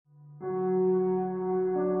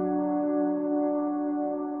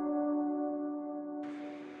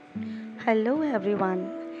Hello everyone,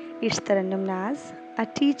 it's Tarannum Naz, a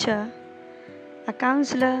teacher, a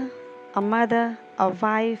counselor, a mother, a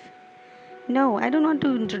wife. No, I don't want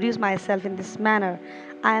to introduce myself in this manner.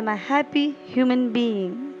 I am a happy human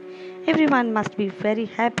being. Everyone must be very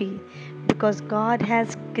happy because God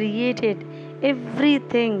has created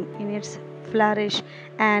everything in its flourish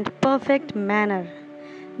and perfect manner.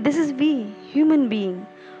 This is we, human being,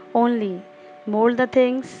 only mold the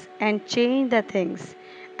things and change the things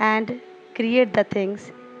and create the things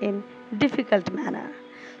in difficult manner.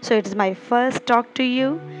 So it is my first talk to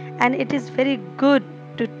you and it is very good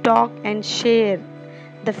to talk and share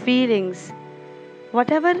the feelings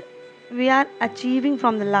whatever we are achieving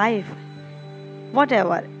from the life,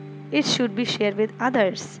 whatever it should be shared with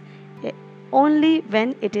others eh, only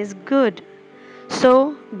when it is good.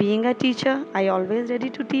 So, being a teacher, I always ready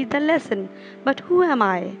to teach the lesson. But who am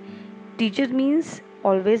I? Teacher means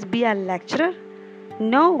always be a lecturer?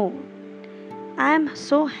 No. I am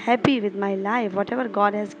so happy with my life, whatever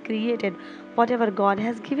God has created, whatever God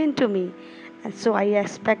has given to me. And so I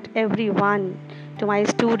expect everyone, to my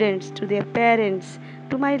students, to their parents,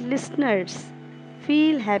 to my listeners,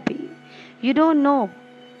 feel happy. You don't know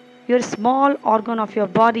your small organ of your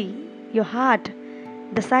body, your heart,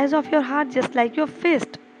 the size of your heart just like your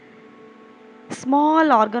fist,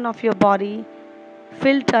 small organ of your body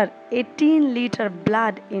filter 18-liter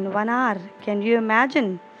blood in 1 hour. Can you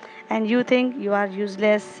imagine? And you think you are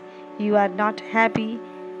useless, you are not happy,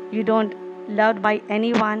 you don't loved by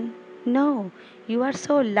anyone. No, you are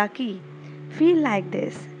so lucky. Feel like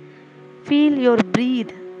this. Feel your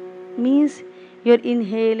breathe means you're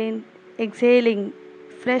inhaling, exhaling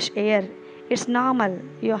fresh air. It's normal.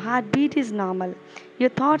 Your heartbeat is normal. Your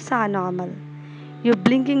thoughts are normal. Your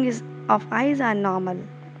blinking is of eyes are normal.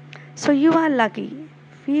 So you are lucky.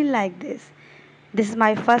 Feel like this. This is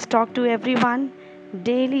my first talk to everyone.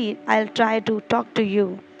 Daily I'll try to talk to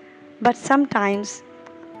you. But sometimes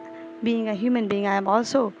being a human being I am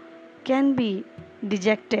also can be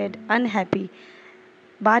dejected, unhappy.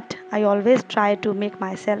 But I always try to make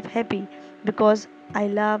myself happy because I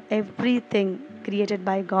love everything created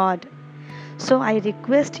by God. So I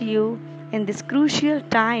request you in this crucial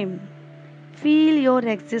time, feel your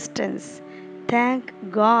existence. Thank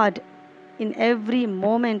God in every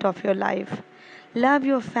moment of your life. Love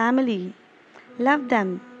your family. Love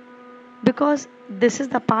them because this is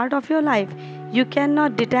the part of your life. You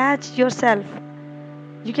cannot detach yourself.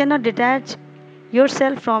 You cannot detach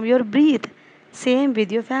yourself from your breath. Same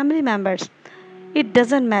with your family members. It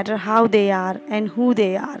doesn't matter how they are and who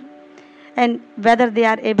they are and whether they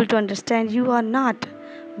are able to understand you or not.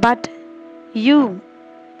 But you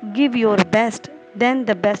give your best, then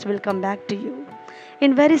the best will come back to you.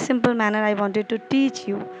 In very simple manner, I wanted to teach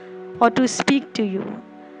you or to speak to you.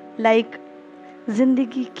 Like,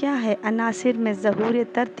 जिंदगी क्या है अनासिर में ज़हूर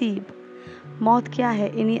तरतीब, मौत क्या है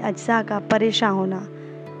इन्हीं अज्जा का परेशान होना.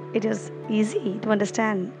 It is easy to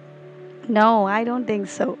understand. No, I don't think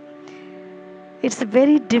so. It's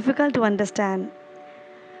very difficult to understand.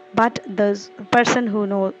 But those person who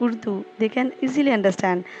know Urdu, they can easily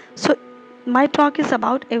understand. So my talk is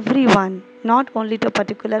about everyone, not only to a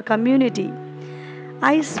particular community.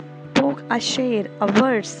 I spoke a share of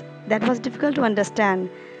words that was difficult to understand.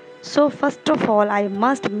 So first of all, I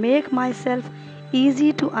must make myself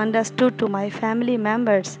easy to understood to my family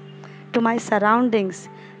members, to my surroundings.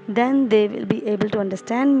 Then they will be able to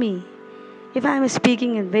understand me. If I am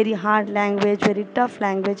speaking in very hard language, very tough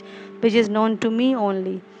language, which is known to me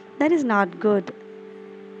only, that is not good.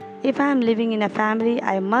 If I am living in a family,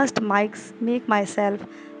 I must make myself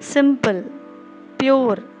simple,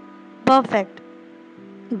 pure, perfect.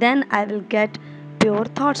 Then I will get pure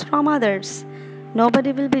thoughts from others.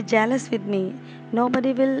 Nobody will be jealous with me.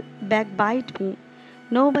 Nobody will backbite me.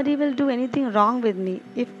 Nobody will do anything wrong with me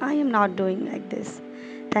if I am not doing like this.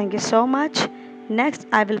 Thank you so much. Next,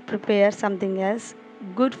 I will prepare something else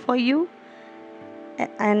good for you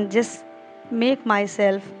and just make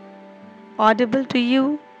myself audible to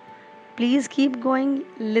you. Please keep going,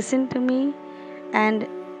 listen to me, and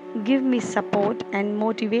give me support and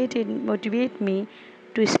motivate me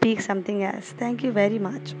to speak something else. Thank you very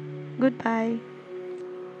much. Goodbye.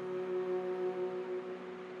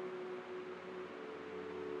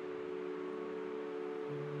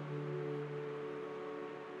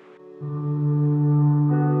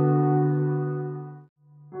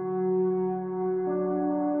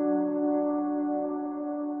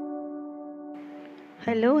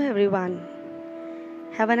 Hello everyone.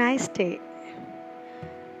 Have a nice day.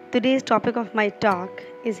 Today's topic of my talk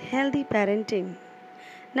is healthy parenting.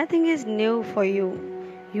 Nothing is new for you.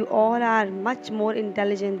 You all are much more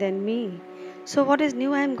intelligent than me. So, what is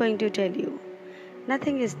new? I am going to tell you.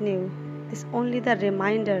 Nothing is new, it's only the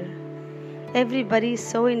reminder. Everybody is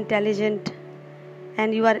so intelligent,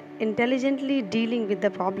 and you are intelligently dealing with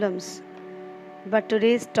the problems. But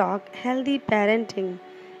today's talk, healthy parenting,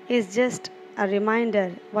 is just a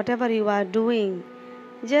reminder whatever you are doing,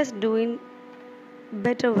 just do in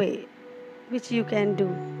better way, which you can do.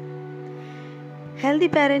 Healthy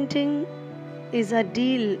parenting is a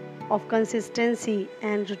deal of consistency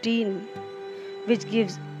and routine, which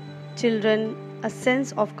gives children a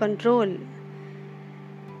sense of control.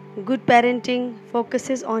 Good parenting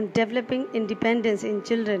focuses on developing independence in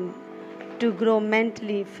children to grow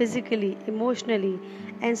mentally, physically, emotionally,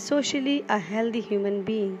 and socially a healthy human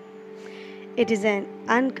being. It is an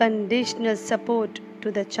unconditional support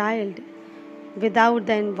to the child without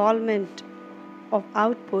the involvement of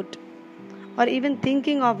output or even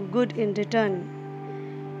thinking of good in return.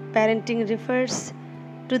 Parenting refers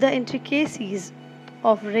to the intricacies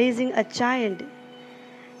of raising a child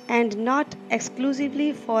and not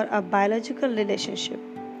exclusively for a biological relationship.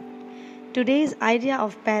 Today's idea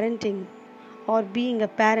of parenting or being a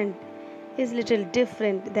parent is little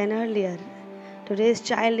different than earlier. Today's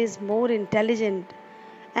child is more intelligent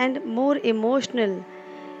and more emotional.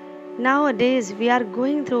 Nowadays, we are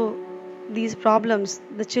going through these problems.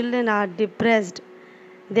 The children are depressed,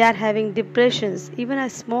 they are having depressions. Even a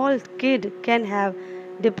small kid can have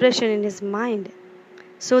depression in his mind.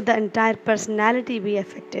 So, the entire personality be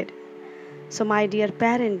affected. So, my dear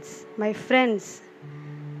parents, my friends,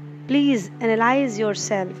 please analyze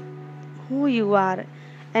yourself, who you are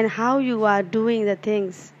and how you are doing the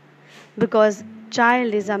things, because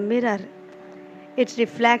child is a mirror. It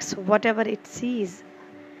reflects whatever it sees,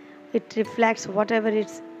 it reflects whatever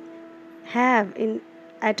it have in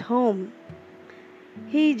at home.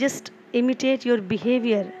 He just imitate your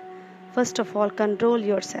behavior. First of all, control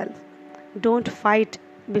yourself. Don't fight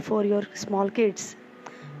before your small kids,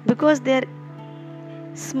 because their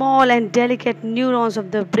small and delicate neurons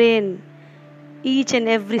of the brain, each and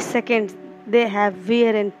every second they have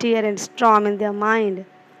wear and tear and storm in their mind.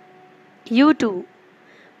 You too,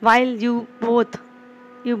 while you both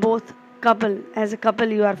couple, as a couple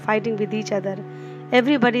you are fighting with each other.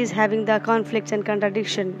 Everybody is having the conflicts and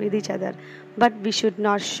contradiction with each other, but we should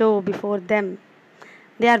not show before them.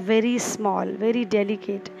 They are very small, very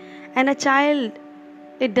delicate, and a child,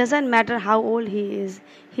 it doesn't matter how old he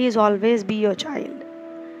is always be your child,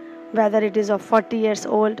 whether it is of 40 years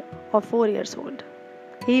old or 4 years old.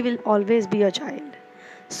 He will always be your child.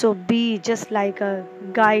 So be just like a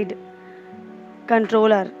guide,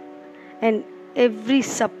 controller, and every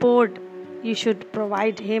support you should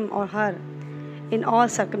provide him or her in all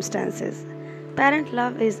circumstances. Parent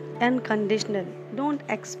love is unconditional. Don't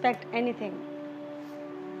expect anything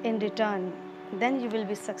in return, then you will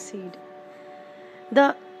be succeed.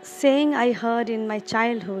 The saying I heard in my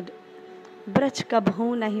childhood, Braj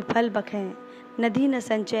कबहू नहीं फल बखें नदी न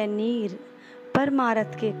संचय नीर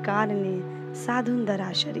परमारथ के कारणे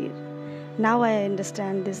साधुंदरा शरीर. Now I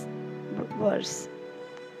understand this verse.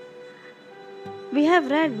 We have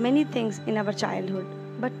read many things in our childhood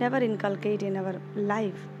but never inculcate in our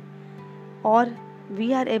life, or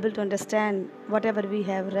we are able to understand whatever we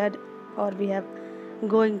have read or we have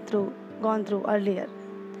gone through earlier.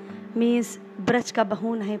 Means braj ka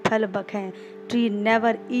bahu nahi phal bakhain, tree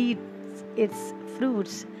never eats its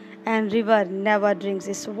fruits and river never drinks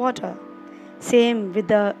its water. Same with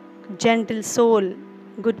the gentle soul,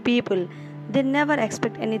 good people, they never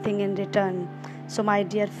expect anything in return. So my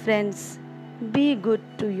dear friends, be good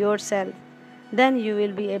to yourself, then you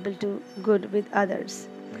will be able to good with others.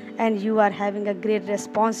 And you are having a great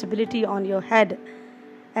responsibility on your head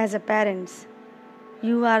as a parents.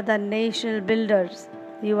 You are the national builders,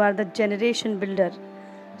 you are the generation builder.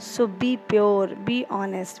 So be pure, be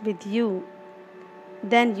honest with you,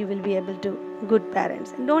 then you will be able to good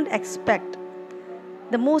parents. And don't expect,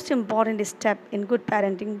 the most important step in good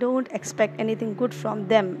parenting, don't expect anything good from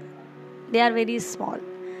them. They are very small,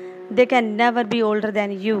 they can never be older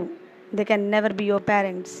than you, they can never be your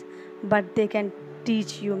parents, but they can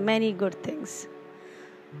teach you many good things.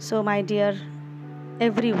 So my dear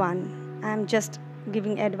everyone, I am just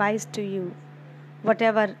giving advice to you.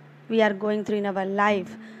 Whatever we are going through in our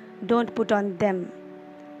life, don't put on them.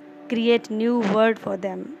 Create new word for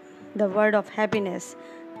them, the word of happiness.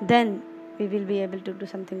 Then we will be able to do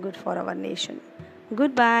something good for our nation.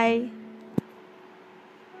 Goodbye.